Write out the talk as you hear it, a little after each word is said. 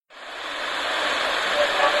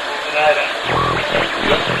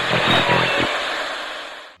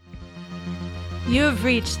You have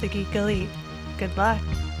reached the Geek Elite. Good luck.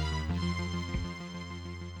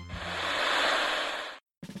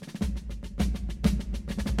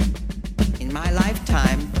 In my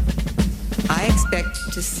lifetime, I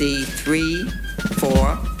expect to see 3,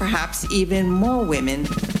 4, perhaps even more women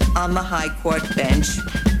on the High Court bench.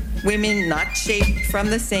 Women not shaped from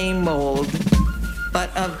the same mold,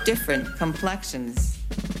 but of different complexions.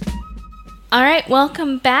 All right,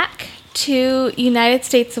 welcome back to United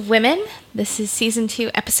States of Women. This is Season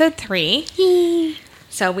 2, Episode 3.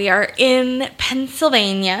 So we are in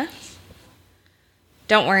Pennsylvania.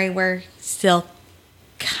 Don't worry, we're still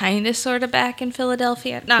kind of sort of back in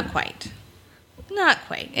Philadelphia. Not quite.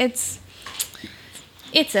 It's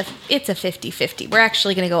a 50-50. We're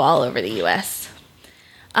actually going to go all over the U.S.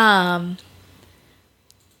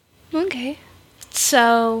 Okay.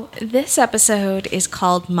 So this episode is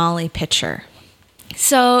called Molly Pitcher.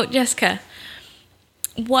 So, Jessica,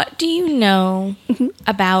 what do you know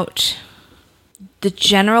about the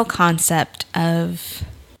general concept of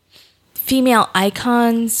female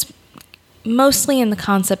icons, mostly in the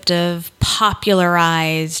concept of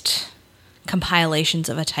popularized compilations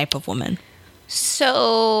of a type of woman?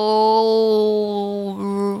 So,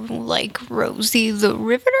 like Rosie the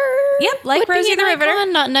Riveter? Yep, like would Rosie be the an Riveter.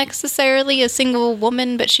 icon, not necessarily a single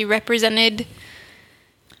woman, but she represented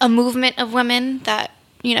a movement of women that,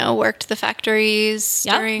 you know, worked the factories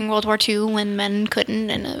Yep. during World War II when men couldn't,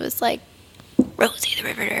 and it was like Rosie the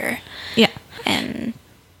Riveter. Yeah. And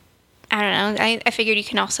I don't know, I figured you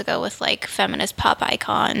can also go with like feminist pop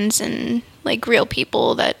icons and like real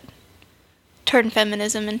people that turned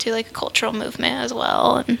feminism into like a cultural movement as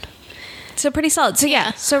well. And So pretty solid. So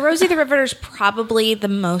yeah, so Rosie the Riveter is probably the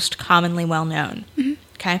most commonly well known. Mm-hmm.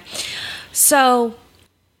 Okay. So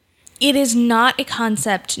it is not a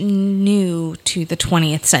concept new to the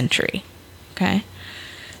 20th century. Okay.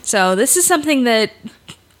 So this is something that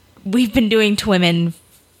we've been doing to women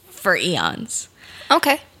for eons.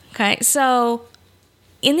 okay. Okay. So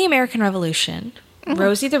in the American Revolution,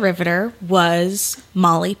 Rosie the Riveter was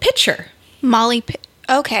Molly Pitcher.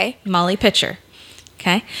 Okay. Molly Pitcher.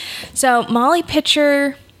 Okay. So Molly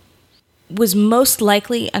Pitcher was most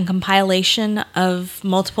likely a compilation of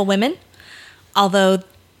multiple women, although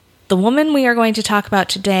the woman we are going to talk about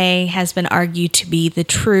today has been argued to be the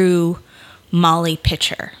true Molly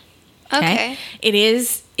Pitcher. Okay. It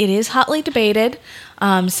is hotly debated.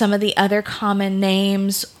 Some of the other common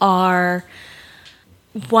names are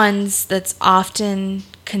ones that's often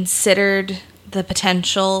considered the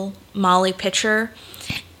potential Molly Pitcher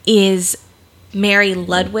is Mary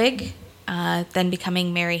Ludwig, then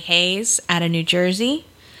becoming Mary Hayes out of New Jersey.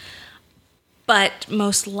 But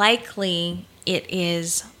most likely it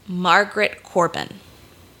is Margaret Corbin.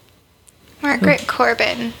 Margaret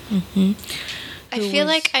Corbin. Mm-hmm. I feel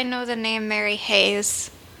like I know the name Mary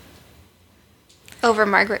Hayes over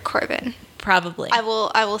Margaret Corbin. Probably. I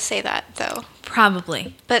will say that though.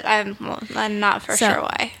 Probably. But I'm not for sure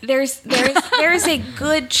why. There's a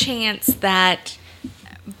good chance that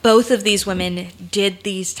both of these women did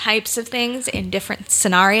these types of things in different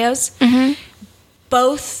scenarios. Mm-hmm.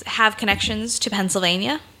 Both have connections to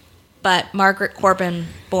Pennsylvania, but Margaret Corbin,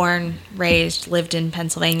 born, raised, lived in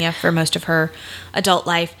Pennsylvania for most of her adult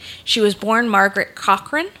life. She was born Margaret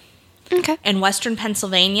Cochran in Western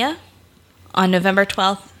Pennsylvania on November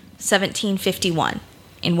 12th, 1751,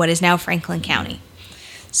 in what is now Franklin County.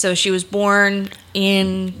 So she was born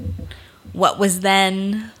in what was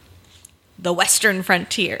then the Western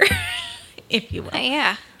frontier, if you will.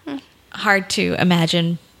 Yeah. Hard to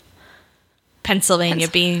imagine Pennsylvania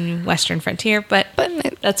being Western frontier, but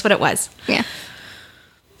that's what it was. Yeah.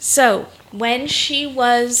 So when she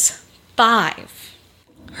was 5,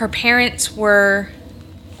 her parents were,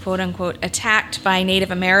 quote unquote, attacked by Native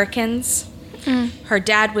Americans. Her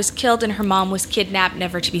dad was killed and her mom was kidnapped,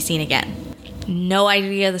 never to be seen again. No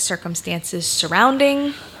idea the circumstances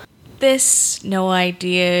surrounding this. No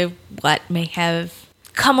idea what may have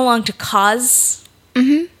come along to cause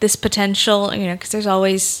this potential, because there's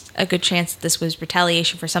always a good chance that this was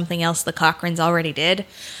retaliation for something else the Cochrans already did.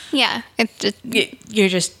 Yeah. You're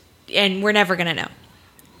just, and we're never going to know.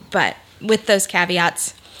 But with those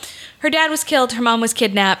caveats, her dad was killed, her mom was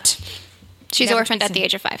kidnapped. She's orphaned at the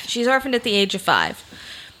age of 5. She's orphaned at the age of 5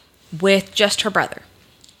 with just her brother.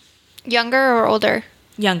 Younger or older?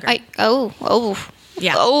 Younger.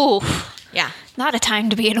 Yeah. Yeah. Not a time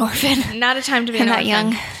to be an orphan. Not a time to be an that orphan.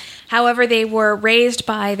 young. However, they were raised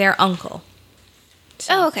by their uncle.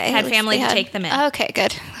 So okay. Had family to take them in. Okay,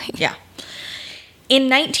 good. Yeah. In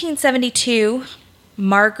 1972,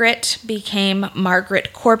 Margaret became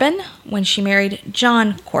Margaret Corbin when she married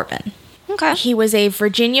John Corbin. Okay. He was a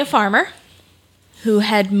Virginia farmer who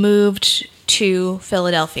had moved to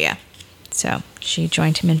Philadelphia. So she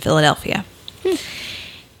joined him in Philadelphia.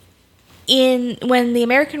 When the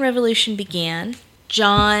American Revolution began,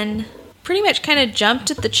 John pretty much kind of jumped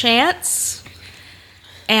at the chance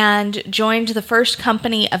and joined the first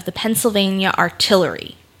company of the Pennsylvania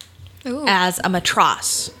Artillery as a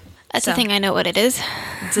matros. That's the thing, I know what it is.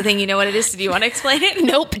 It's the thing, you know what it is? Do you want to explain it?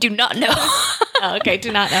 Nope, do not know. Oh, okay,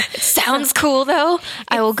 do not know. It sounds cool, though.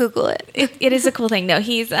 I will Google it. It is a cool thing. No,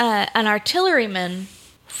 he's an artilleryman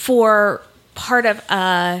for part of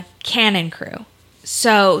a cannon crew.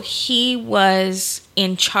 So he was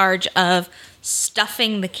in charge of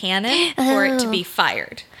stuffing the cannon for it to be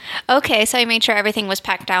fired. Okay, so I made sure everything was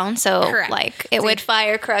packed down, so Correct. like it would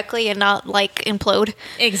fire correctly and not like implode.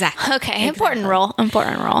 Exactly. Okay, important role.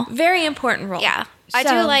 Very important role. Yeah. I do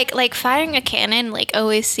So- like firing a cannon like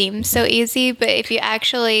always seems so easy, but if you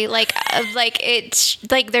actually like it's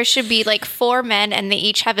like there should be like 4 men and they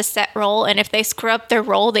each have a set role, and if they screw up their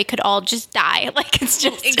role, they could all just die. Like it's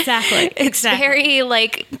just Exactly. It's very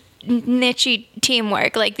like niche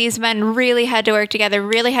teamwork. Like these men really had to work together,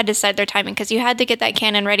 really had to set their timing because you had to get that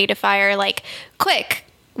cannon ready to fire like quick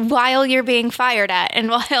while you're being fired at, and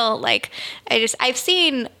while like I've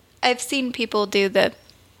seen people do the.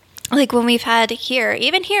 Like when we've had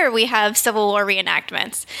even here we have Civil War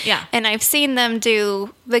reenactments. Yeah. And I've seen them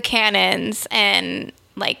do the cannons and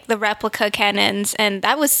like the replica cannons, and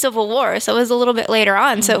that was Civil War, so it was a little bit later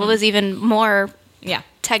on, so it was even more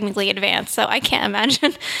technically advanced. So I can't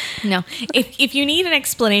imagine. No. If you need an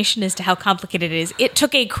explanation as to how complicated it is, it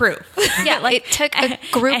took a crew. Yeah, like it took a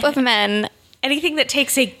group of men. Anything that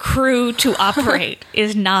takes a crew to operate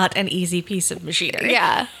is not an easy piece of machinery.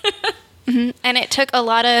 Yeah. And it took a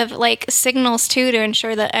lot of like signals too to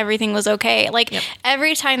ensure that everything was okay. Like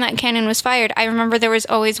every time that cannon was fired, I remember there was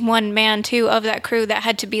always one man too of that crew that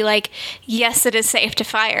had to be like, yes, it is safe to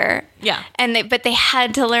fire. Yeah. And but they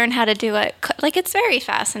had to learn how to do it. Like it's very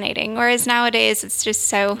fascinating. Whereas nowadays it's just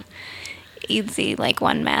so easy. Like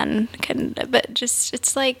one man can, but just,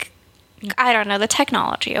 it's like, I don't know. The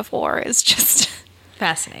technology of war is just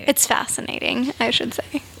Fascinating. It's fascinating, I should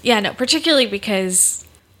say. Yeah, no, particularly because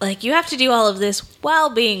like you have to do all of this while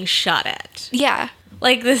being shot at. Yeah.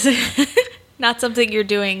 Like this is not something you're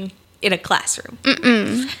doing in a classroom.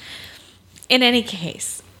 In any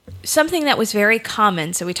case, something that was very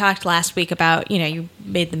common, so we talked last week about, you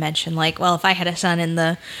made the mention like, well, if I had a son in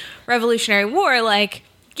the Revolutionary War, like,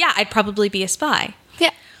 yeah, I'd probably be a spy. Yeah.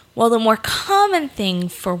 Well, the more common thing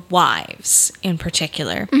for wives in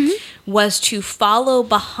particular was to follow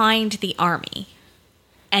behind the army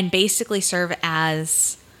and basically serve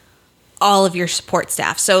as all of your support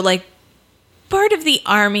staff. So, like, part of the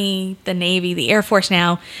Army, the Navy, the Air Force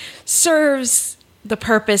now serves the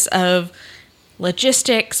purpose of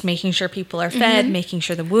logistics, making sure people are fed, making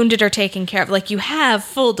sure the wounded are taken care of. Like, you have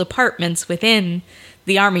full departments within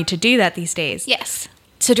the Army to do that these days. Yes.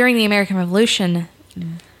 So during the American Revolution,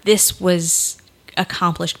 this was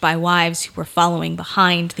accomplished by wives who were following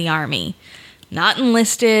behind the army. Not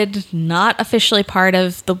enlisted, not officially part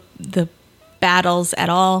of the battles at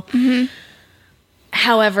all.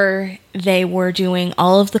 However, they were doing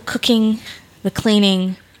all of the cooking, the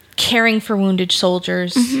cleaning, caring for wounded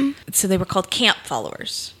soldiers. So they were called camp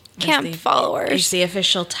followers. Camp followers. Is the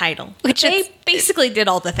official title. Which they is- basically did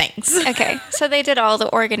all the things. Okay, so they did all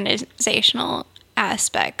the organizational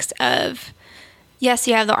aspects of, yes,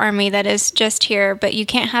 you have the army that is just here, but you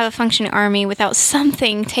can't have a functioning army without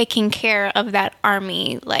something taking care of that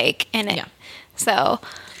army, like, in it. Yeah. So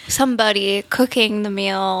somebody cooking the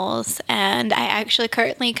meals, and I actually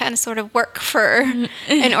currently kind of sort of work for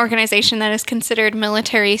an organization that is considered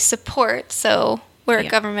military support. So we're a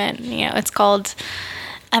government, it's called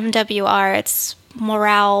MWR. It's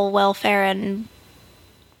Morale, Welfare, and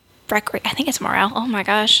I think it's Morale. Oh my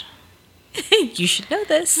gosh. You should know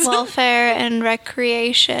this. Welfare and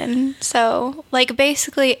recreation. So, like,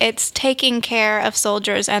 basically, it's taking care of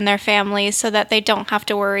soldiers and their families so that they don't have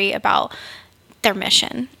to worry about their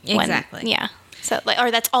mission. Exactly. Yeah. So, like, or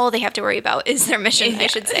that's all they have to worry about is their mission, I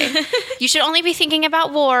should say. You should only be thinking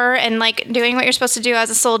about war and, like, doing what you're supposed to do as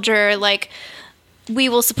a soldier. Like, we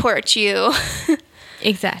will support you.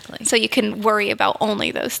 Exactly. So you can worry about only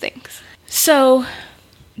those things. So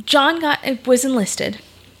John was enlisted,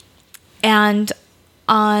 and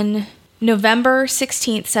on November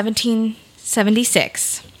 16th,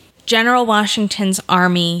 1776, General Washington's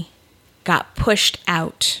army got pushed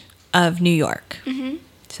out of New York.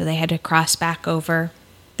 So they had to cross back over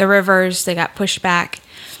the rivers. They got pushed back.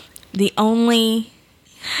 The only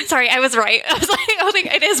Sorry, I was right. I was like,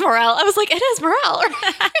 it is Morel. I was like, it is Morel.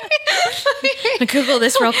 Google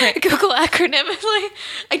this real quick. Google acronym. I'm like,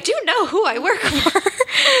 I do know who I work for.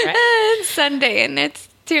 Right. It's Sunday, and it's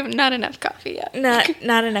not enough coffee yet.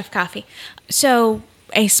 Not enough coffee. So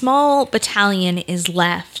a small battalion is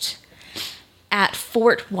left at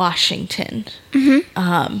Fort Washington,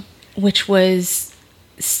 which was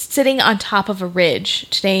sitting on top of a ridge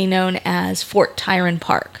today known as Fort Tryon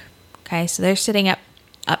Park. Okay, so they're sitting up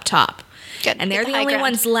top. Good. And they're Get the the high only ground.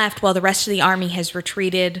 ones left while the rest of the army has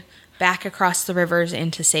retreated back across the rivers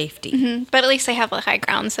into safety. But at least they have the high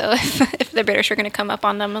ground, so if the British are going to come up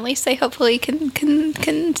on them, at least they hopefully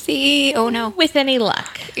can see. Oh no, With any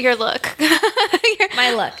luck. your look.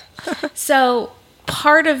 My luck. So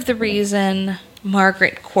part of the reason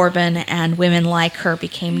Margaret Corbin and women like her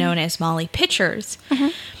became known as Molly Pitchers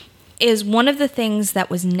is one of the things that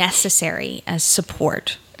was necessary as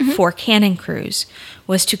support for cannon crews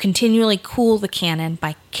was to continually cool the cannon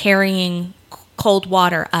by carrying cold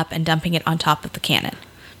water up and dumping it on top of the cannon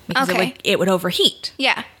because Okay. it would overheat.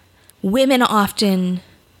 Yeah. Women often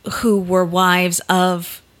who were wives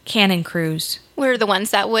of cannon crews We're the ones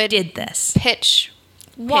that would did this. pitch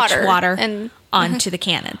water, and onto the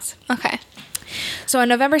cannons. okay. So on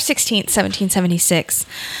November 16th, 1776,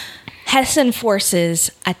 Hessian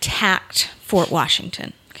forces attacked Fort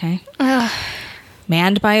Washington, okay?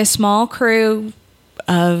 Manned by a small crew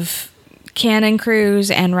of cannon crews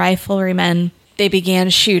and riflerymen, they began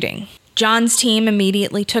shooting. John's team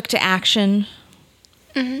immediately took to action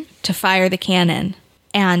to fire the cannon,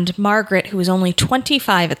 and Margaret, who was only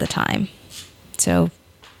 25 at the time, so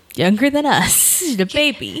younger than us, a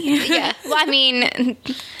baby. Yeah. Well, I mean,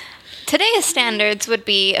 today's standards would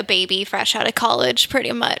be a baby fresh out of college,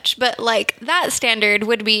 pretty much. But like that standard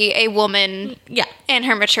would be a woman, Yeah. in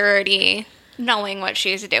her maturity, knowing what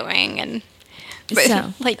she's doing, and but,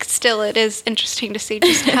 So- like still, it is interesting to see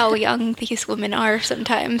just how young these women are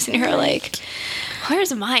sometimes, and you're like,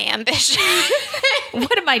 where's my ambition?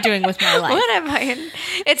 What am I doing with my life? What am I in?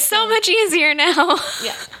 It's so much easier now.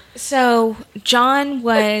 Yeah. So John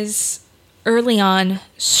was early on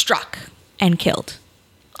struck and killed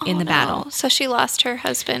in the battle. So she lost her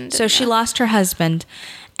husband. So she lost her husband,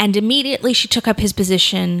 and immediately she took up his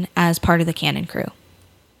position as part of the cannon crew.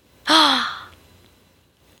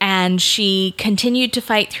 And she continued to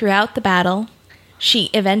fight throughout the battle. She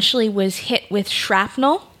eventually was hit with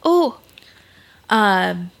shrapnel, Oh,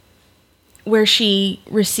 where she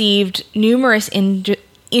received numerous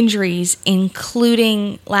injuries,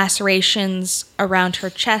 including lacerations around her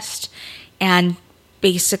chest and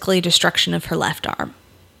basically destruction of her left arm.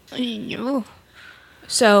 yeah.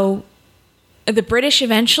 So the British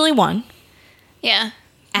eventually won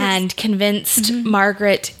and convinced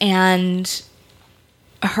Margaret and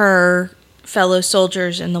her fellow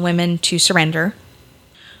soldiers and the women to surrender.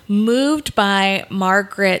 Moved by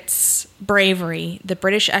Margaret's bravery, the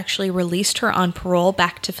British actually released her on parole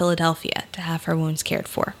back to Philadelphia to have her wounds cared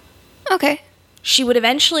for. Okay. She would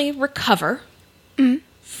eventually recover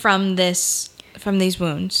from these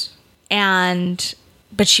wounds,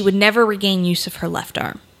 but she would never regain use of her left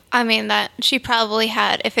arm. I mean, that she probably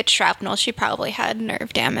had, if it's shrapnel, she probably had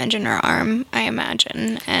nerve damage in her arm, I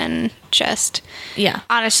imagine. And just, Yeah.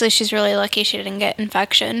 honestly, she's really lucky she didn't get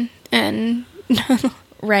infection. And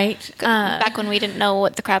Right? back when we didn't know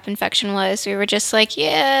what the crap infection was, we were just like,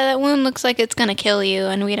 yeah, that wound looks like it's going to kill you.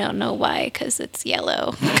 And we don't know why, because it's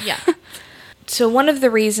yellow. Yeah. So one of the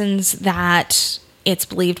reasons that it's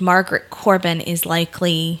believed Margaret Corbin is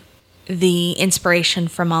likely the inspiration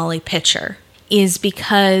for Molly Pitcher is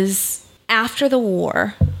because after the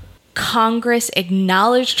war, Congress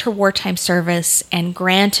acknowledged her wartime service and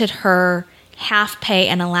granted her half pay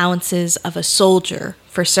and allowances of a soldier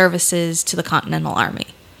for services to the Continental Army.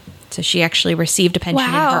 So she actually received a pension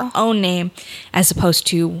in Wow. her own name as opposed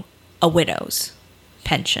to a widow's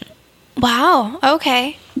pension. Wow.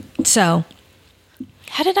 Okay. So,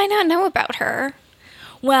 How did I not know about her?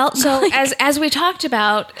 well, so as we talked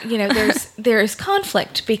about, there's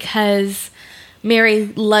conflict because Mary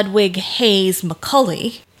Ludwig Hayes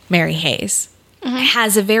McCully, Mary Hayes,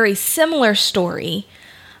 has a very similar story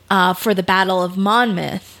for the Battle of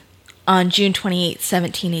Monmouth on June 28,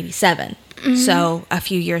 1787. So a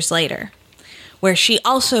few years later, where she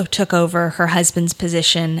also took over her husband's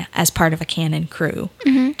position as part of a cannon crew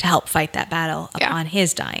to help fight that battle Yeah. upon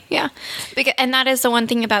his dying. Yeah. And that is the one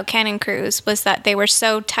thing about cannon crews was that they were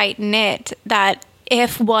so tight-knit that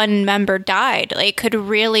if one member died, like, it could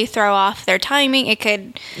really throw off their timing.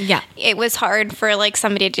 It was hard for like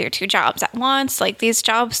somebody to do two jobs at once. Like, these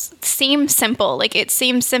jobs seem simple. Like, it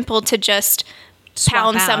seems simple to just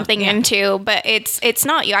pound out, something yeah. into, but it's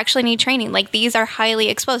not. You actually need training. Like, these are highly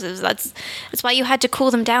explosives. That's why you had to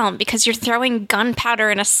cool them down, because you're throwing gunpowder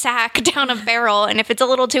in a sack down a barrel, and if it's a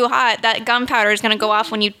little too hot, that gunpowder is going to go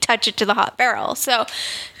off when you touch it to the hot barrel. So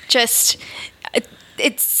just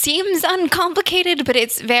it seems uncomplicated, but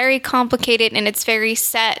it's very complicated, and it's very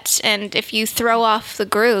set. And if you throw off the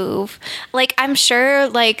groove, like, I'm sure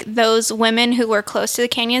like those women who were close to the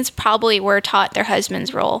canyons probably were taught their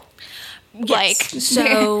husband's role. Yes. Like,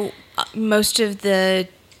 So most of the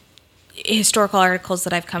historical articles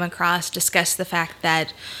that I've come across discuss the fact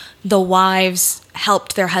that the wives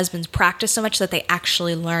helped their husbands practice so much that they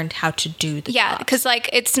actually learned how to do the yeah, job. because like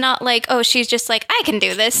it's not like, oh, she's just like, I can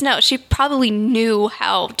do this. No, she probably knew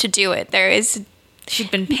how to do it. There is,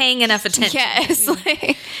 She'd been paying enough attention yes,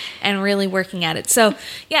 like, and really working at it. So,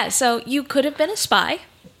 yeah, so you could have been a spy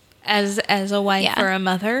as a wife Yeah. or a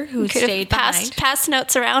mother who could have stayed behind. passed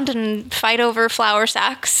notes around and fight over flour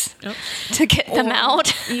sacks Nope. to get them Or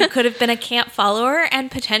out. You could have been a camp follower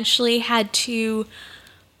and potentially had to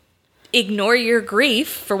ignore your grief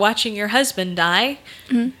for watching your husband die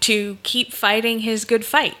to keep fighting his good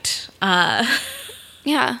fight.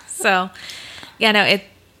 Yeah. So, yeah, no,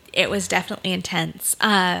 it was definitely intense.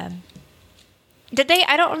 Did they?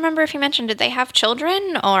 I don't remember if you mentioned. Did they have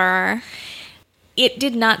children or? It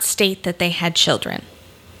did not state that they had children.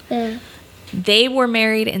 They were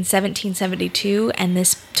married in 1772, and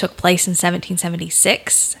this took place in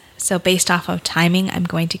 1776. So based off of timing, I'm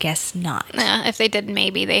going to guess not. Yeah, if they did,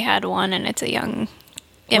 maybe they had one, and it's a young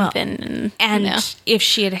infant. And yeah. if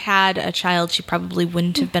she had had a child, she probably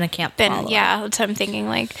wouldn't have been a camp follower. Yeah, that's what I'm thinking.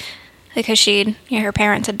 Like, because her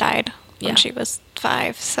parents had died Yeah. when she was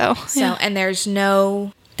 5. So So, and there's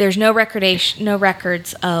no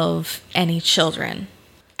records of any children.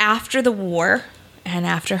 After the war and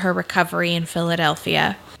after her recovery in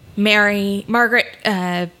Philadelphia, Margaret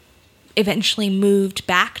eventually moved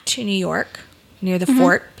back to New York near the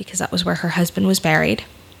fort, because that was where her husband was buried.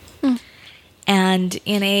 And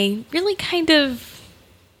in a really kind of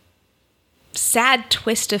sad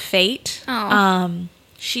twist of fate,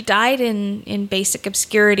 she died in basic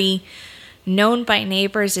obscurity, known by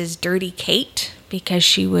neighbors as Dirty Kate, because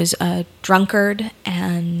she was a drunkard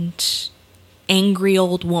and angry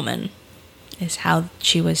old woman, is how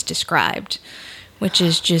she was described, which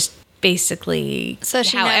is just basically So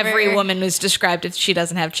she how never- every woman is described if she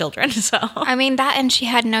doesn't have children. So I mean, that, and she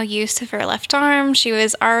had no use of her left arm. She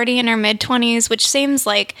was already in her mid-20s, which seems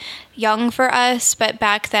like young for us, but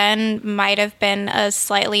back then might have been a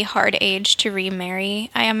slightly hard age to remarry,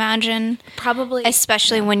 I imagine. probably,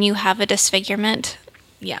 Especially when you have a disfigurement.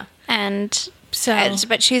 yeah. And So-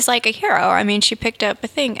 but she's like a hero. I mean, she picked up a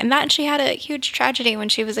thing. And that she had a huge tragedy when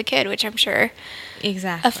she was a kid, which I'm sure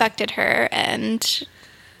Exactly. affected her. And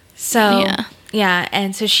So, Yeah.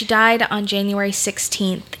 and so she died on January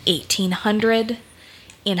 16th, 1800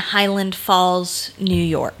 in Highland Falls, New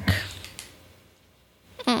York.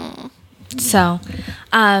 So,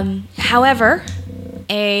 however,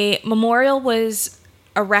 a memorial was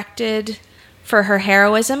erected for her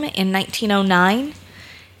heroism in 1909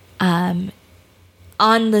 on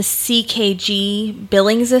the CKG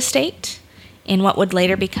Billings estate in what would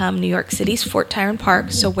later become New York City's Fort Tryon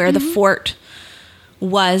Park, so where the fort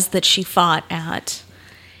was that she fought at.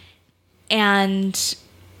 And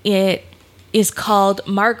it is called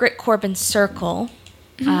Margaret Corbin Circle,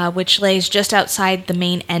 which lays just outside the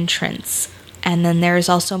main entrance. And then there is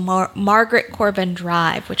also Margaret Corbin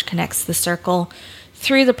Drive, which connects the circle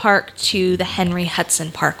through the park to the Henry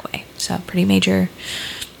Hudson Parkway. So pretty major.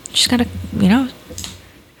 She's got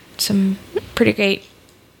some pretty great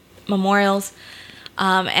memorials.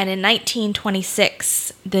 And in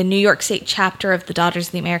 1926, the New York State chapter of the Daughters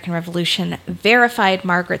of the American Revolution verified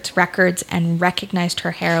Margaret's records and recognized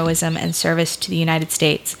her heroism and service to the United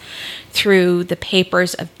States through the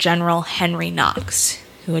papers of General Henry Knox,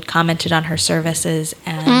 who had commented on her services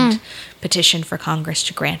and petitioned for Congress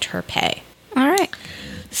to grant her pay. all right.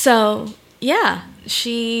 So, yeah,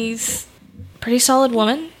 she's a pretty solid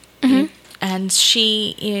woman. And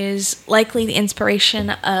she is likely the inspiration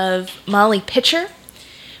of Molly Pitcher,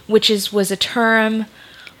 which was a term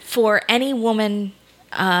for any woman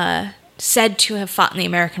said to have fought in the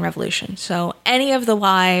American Revolution. So any of the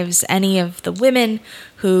wives, any of the women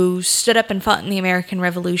who stood up and fought in the American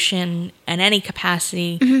Revolution in any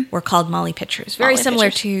capacity were called Molly Pitchers. Very Molly similar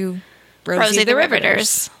Pitchers. to Rosie the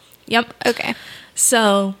Riveters. Yep. Okay.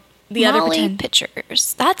 So the Molly other pretend.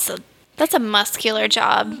 Pitchers. That's That's a muscular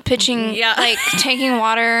job, pitching, Yeah. like taking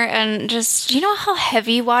water and just, you know how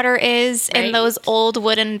heavy water is in Right. those old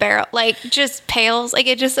wooden barrel, like just pails. Like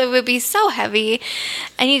it would be so heavy,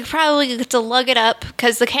 and you probably get to lug it up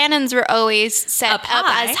because the cannons were always set Up up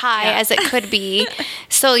high. as high Yeah. as it could be.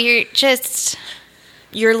 So you're just,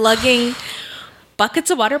 You're lugging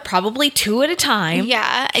buckets of water, probably 2 at a time.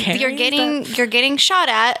 yeah, Carrying you're getting shot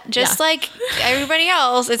at just Yeah. like everybody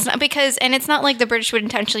else. It's not because, and it's not like the British would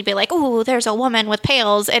intentionally be like, oh, there's a woman with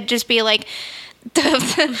pails. It'd just be like,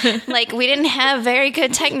 like we didn't have very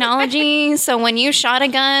good technology, so when you shot a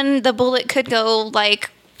gun, the bullet could go like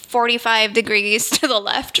 45 degrees to the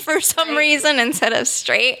left for some reason instead of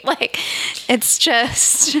straight. Like it's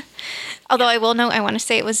just, although I will note, I want to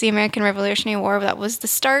say it was the American Revolutionary War that was the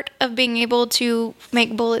start of being able to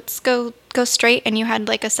make bullets go straight, and you had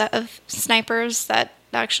like a set of snipers that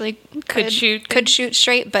actually could shoot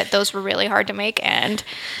straight, but those were really hard to make and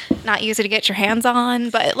not easy to get your hands on.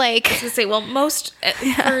 But like, To say, well, most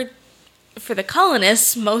for the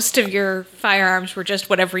colonists, most of your firearms were just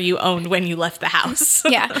whatever you owned when you left the house.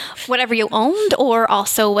 yeah, whatever you owned or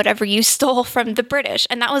also whatever you stole from the British.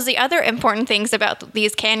 And that was the other important things about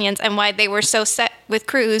these canyons and why they were so set with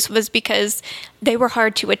crews, was because they were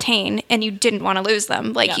hard to attain and you didn't want to lose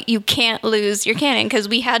them. Like Yeah. you can't lose your cannon because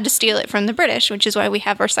we had to steal it from the British, which is why we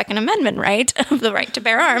have our Second Amendment right of the right to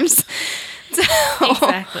bear arms. So,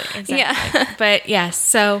 Exactly. Yeah. But yes,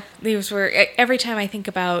 so these were, every time I think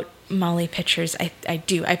about Molly pictures, I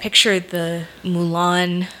picture the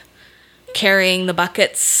Mulan carrying the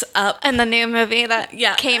buckets up. And the new movie that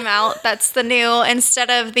Yeah. came out, that's the new, instead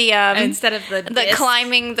of the disc.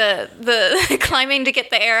 climbing the climbing to get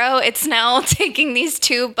the arrow, it's now taking these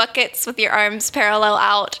 2 buckets with your arms parallel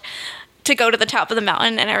out to go to the top of the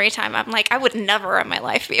mountain. And every time I'm like, I would never in my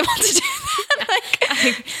life be able to do that.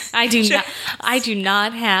 Like, I do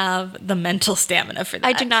not have the mental stamina for that.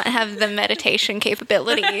 I do not have the meditation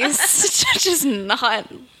capabilities to just not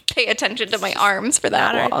pay attention to my arms for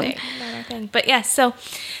that Not our long. thing, not our thing. But yes, so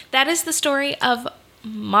that is the story of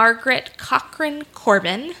Margaret Cochrane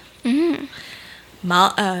Corbin.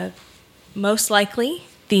 Most likely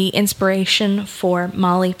the inspiration for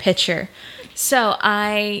Molly Pitcher. So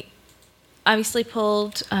I obviously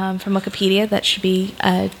pulled from Wikipedia. That should be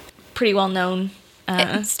a pretty well known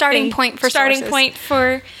Starting point for sources. point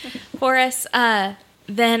for us.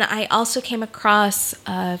 Then I also came across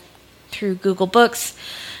through Google Books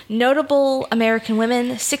Notable American Women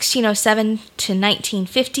 1607 to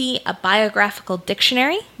 1950, a biographical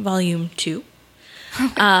dictionary, volume 2,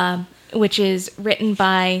 which is written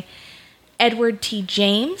by Edward T.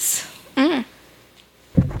 James,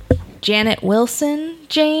 Janet Wilson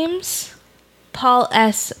James, Paul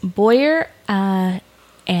S. Boyer,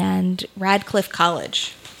 and Radcliffe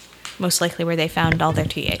College, most likely where they found all their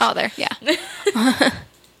TH. Oh, there, yeah.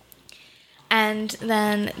 And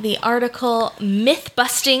then the article Myth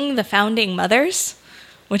Busting the Founding Mothers,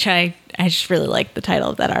 which I just really like the title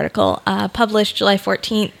of that article, published July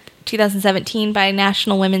 14th, 2017 by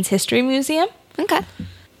National Women's History Museum. Okay.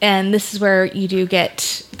 And this is where you do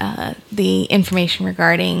get the information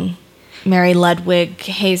regarding Mary Ludwig,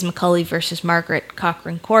 Hayes McCully versus Margaret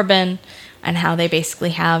Cochrane Corbin, and how they basically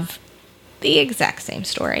have the exact same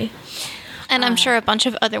story. And I'm sure a bunch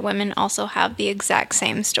of other women also have the exact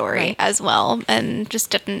same story Right. as well, and just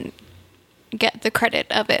didn't get the credit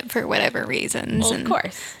of it for whatever reasons. Well, and, of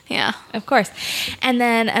course. Yeah. Of course. And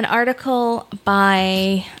then an article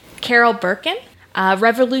by Carol Birkin,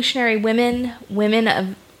 Revolutionary Women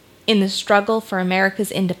in the Struggle for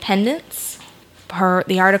America's Independence.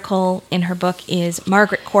 The article in her book is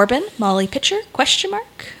Margaret Corbin, Molly Pitcher, ?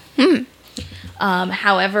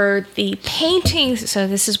 However, the paintings, so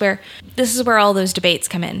this is where all those debates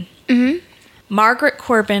come in. Mm-hmm. Margaret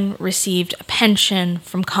Corbin received a pension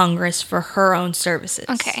from Congress for her own services.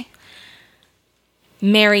 Okay.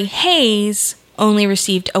 Mary Hayes only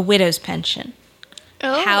received a widow's pension.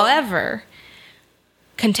 Oh. However,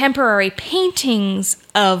 contemporary paintings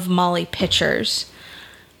of Molly Pitchers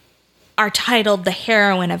are titled The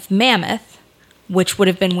Heroine of Mammoth, which would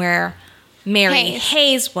have been where Mary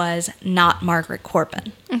Hayes was, not Margaret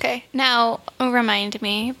Corbin. Okay. Now, remind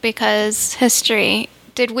me, because history,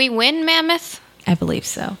 did we win Mammoth? I believe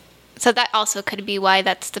so. So that also could be why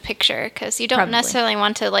that's the picture, because you don't Probably. necessarily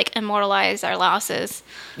want to, like, immortalize our losses.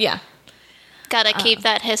 Yeah. Gotta keep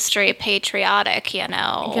that history patriotic, you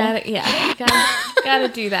know. Gotta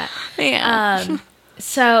do that. Yeah.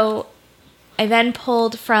 So I then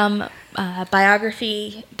pulled from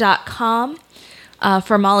biography.com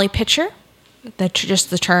for Molly Pitcher.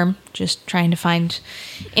 Just the term, just trying to find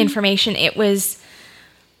information. It was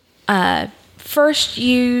first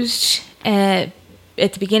used at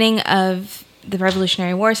the beginning of the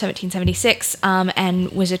Revolutionary War, 1776,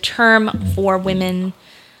 and was a term for women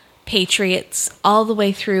patriots all the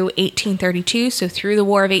way through 1832, so through the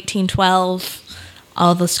War of 1812,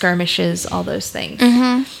 all the skirmishes, all those things.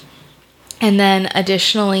 Mm-hmm. And then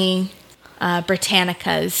additionally,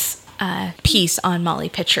 Britannica's piece on Molly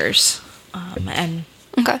Pitchers and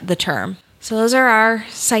the term. So those are our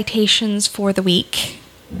citations for the week.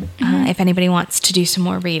 If anybody wants to do some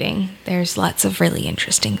more reading, there's lots of really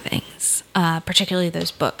interesting things, particularly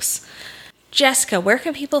those books. Jessica, where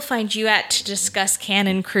can people find you at to discuss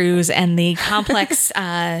cannon crews and the complex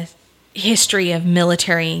history of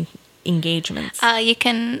military engagements?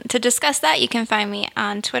 To discuss that, you can find me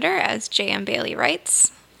on Twitter as JM Bailey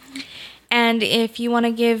Writes. And if you want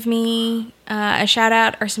to give me a shout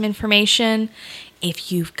out or some information,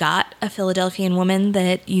 if you've got a Philadelphian woman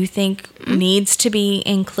that you think needs to be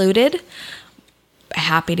included,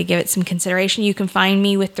 happy to give it some consideration. You can find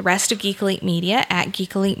me with the rest of Geek Elite Media at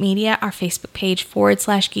Geek Elite Media, our Facebook page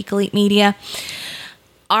 /Geek Elite Media.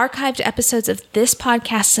 Archived episodes of this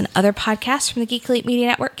podcast and other podcasts from the Geek Elite Media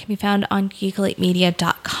Network can be found on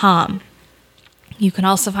geekelitemedia.com. You can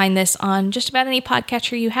also find this on just about any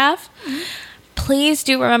podcatcher you have. Please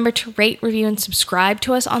do remember to rate, review, and subscribe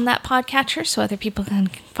to us on that podcatcher so other people can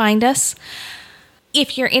find us.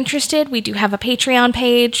 If you're interested, we do have a Patreon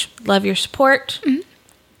page. Love your support. A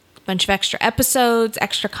bunch of extra episodes,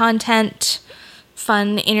 extra content,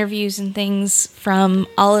 fun interviews and things from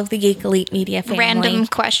all of the Geek Elite Media family. Random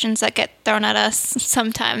questions that get thrown at us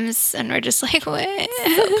sometimes, and we're just like, what?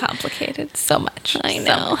 So complicated. So much. I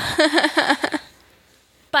know.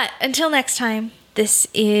 But until next time, this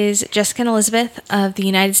is Jessica and Elizabeth of the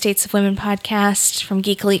United States of Women podcast from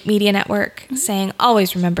Geek Elite Media Network saying,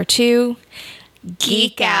 always remember to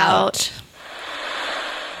geek out.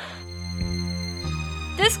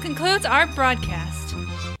 This concludes our broadcast.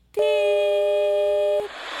 Beep.